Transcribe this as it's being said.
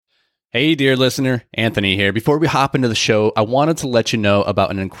Hey, dear listener, Anthony here. Before we hop into the show, I wanted to let you know about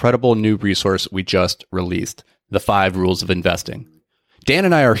an incredible new resource we just released, The 5 Rules of Investing. Dan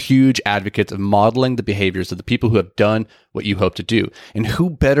and I are huge advocates of modeling the behaviors of the people who have done what you hope to do. And who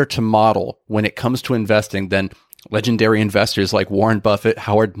better to model when it comes to investing than legendary investors like Warren Buffett,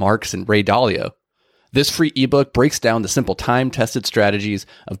 Howard Marks, and Ray Dalio? This free ebook breaks down the simple time-tested strategies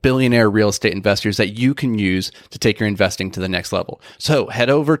of billionaire real estate investors that you can use to take your investing to the next level. So head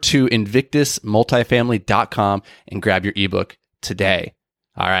over to invictusmultifamily.com and grab your ebook today.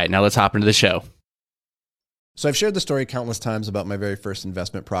 All right, now let's hop into the show. So I've shared the story countless times about my very first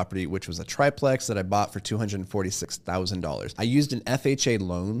investment property, which was a triplex that I bought for $246,000. I used an FHA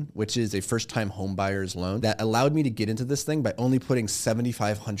loan, which is a first-time home buyer's loan, that allowed me to get into this thing by only putting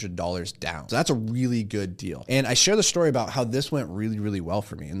 $7,500 down. So that's a really good deal. And I share the story about how this went really, really well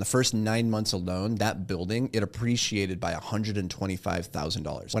for me. In the first 9 months alone, that building, it appreciated by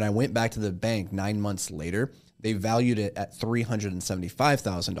 $125,000. When I went back to the bank 9 months later, they valued it at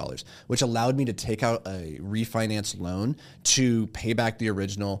 $375,000, which allowed me to take out a refinance loan to pay back the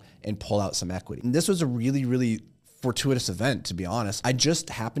original and pull out some equity. And this was a really, really fortuitous event, to be honest. I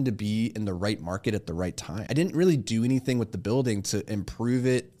just happened to be in the right market at the right time. I didn't really do anything with the building to improve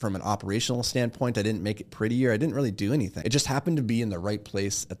it from an operational standpoint. I didn't make it prettier. I didn't really do anything. It just happened to be in the right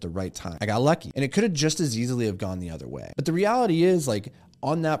place at the right time. I got lucky, and it could have just as easily have gone the other way. But the reality is, like,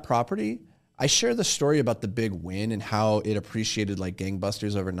 on that property, I share the story about the big win and how it appreciated like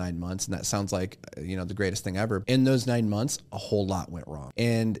gangbusters over 9 months. And that sounds like, the greatest thing ever. In those 9 months, a whole lot went wrong.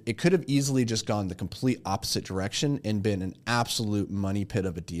 And it could have easily just gone the complete opposite direction and been an absolute money pit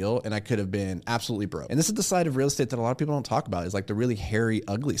of a deal. And I could have been absolutely broke. And this is the side of real estate that a lot of people don't talk about, is like the really hairy,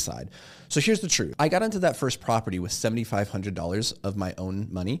 ugly side. So here's the truth. I got into that first property with $7,500 of my own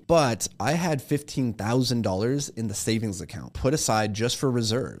money, but I had $15,000 in the savings account put aside just for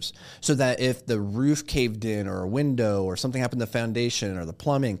reserves, so that if the roof caved in or a window or something happened to the foundation or the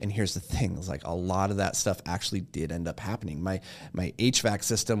plumbing, and here's the thing, is like a lot of that stuff actually did end up happening. My HVAC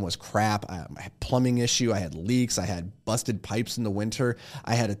system was crap. I had plumbing issue. I had leaks. I had busted pipes in the winter.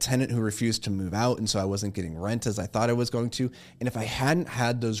 I had a tenant who refused to move out, and so I wasn't getting rent as I thought I was going to. And if I hadn't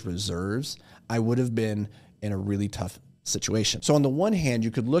had those reserves, I would have been in a really tough situation. So on the one hand, you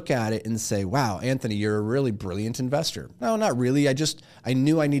could look at it and say, wow, Anthony, you're a really brilliant investor. No, not really. I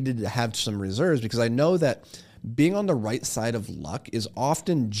knew I needed to have some reserves, because I know that being on the right side of luck is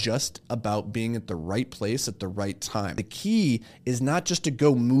often just about being at the right place at the right time. The key is not just to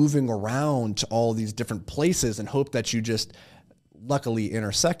go moving around to all these different places and hope that you just luckily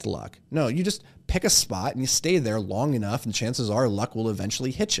intersect luck. No, you just pick a spot and you stay there long enough, and chances are luck will eventually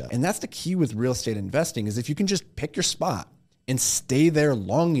hit you. And that's the key with real estate investing, is if you can just pick your spot and stay there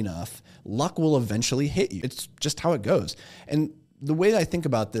long enough, luck will eventually hit you. It's just how it goes. And the way that I think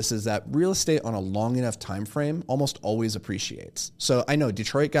about this is that real estate on a long enough time frame almost always appreciates. So I know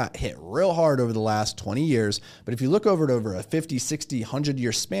Detroit got hit real hard over the last 20 years, but if you look over it over a 50, 60,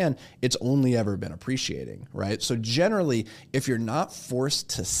 100-year span, it's only ever been appreciating, right? So generally, if you're not forced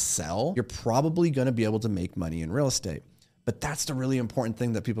to sell, you're probably going to be able to make money in real estate. But that's the really important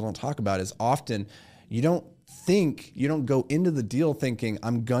thing that people don't talk about, is often you don't go into the deal thinking,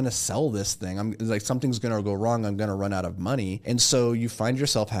 I'm going to sell this thing. I'm like, something's going to go wrong. I'm going to run out of money. And so you find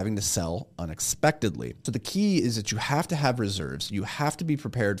yourself having to sell unexpectedly. So the key is that you have to have reserves. You have to be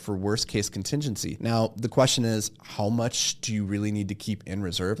prepared for worst case contingency. Now, the question is, how much do you really need to keep in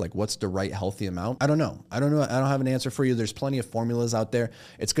reserve? Like, what's the right healthy amount? I don't know. I don't have an answer for you. There's plenty of formulas out there.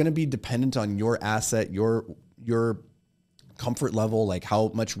 It's going to be dependent on your asset, your comfort level, like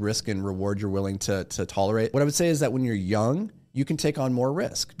how much risk and reward you're willing to tolerate. What I would say is that when you're young, you can take on more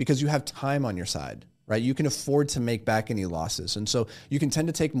risk because you have time on your side, right? You can afford to make back any losses. And so you can tend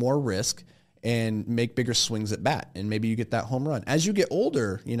to take more risk and make bigger swings at bat, and maybe you get that home run. As you get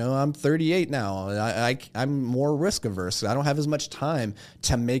older, I'm 38 now. I'm more risk averse. I don't have as much time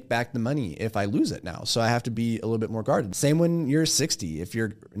to make back the money if I lose it now. So I have to be a little bit more guarded. Same when you're 60. If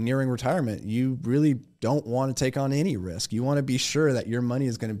you're nearing retirement, you really don't want to take on any risk. You want to be sure that your money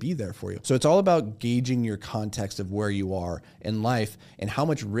is going to be there for you. So it's all about gauging your context of where you are in life and how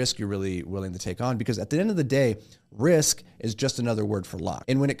much risk you're really willing to take on. Because at the end of the day, risk is just another word for luck.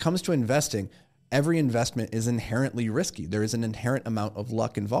 And when it comes to investing, every investment is inherently risky. There is an inherent amount of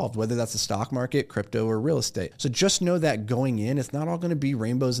luck involved, whether that's the stock market, crypto, or real estate. So just know that going in, it's not all going to be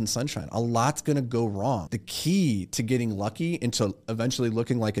rainbows and sunshine. A lot's going to go wrong. The key to getting lucky and to eventually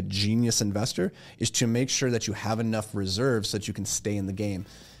looking like a genius investor is to make sure that you have enough reserves so that you can stay in the game.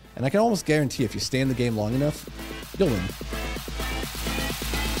 And I can almost guarantee if you stay in the game long enough, you'll win.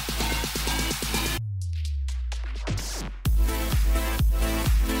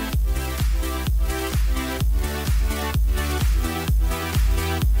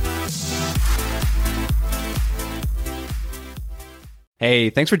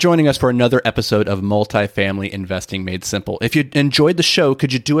 Hey, thanks for joining us for another episode of Multifamily Investing Made Simple. If you enjoyed the show,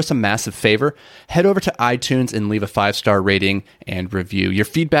 could you do us a massive favor? Head over to iTunes and leave a 5-star rating and review. Your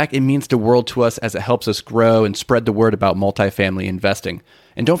feedback, it means the world to us as it helps us grow and spread the word about multifamily investing.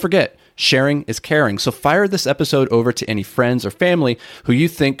 And don't forget, sharing is caring. So fire this episode over to any friends or family who you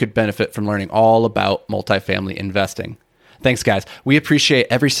think could benefit from learning all about multifamily investing. Thanks, guys. We appreciate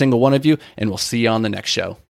every single one of you, and we'll see you on the next show.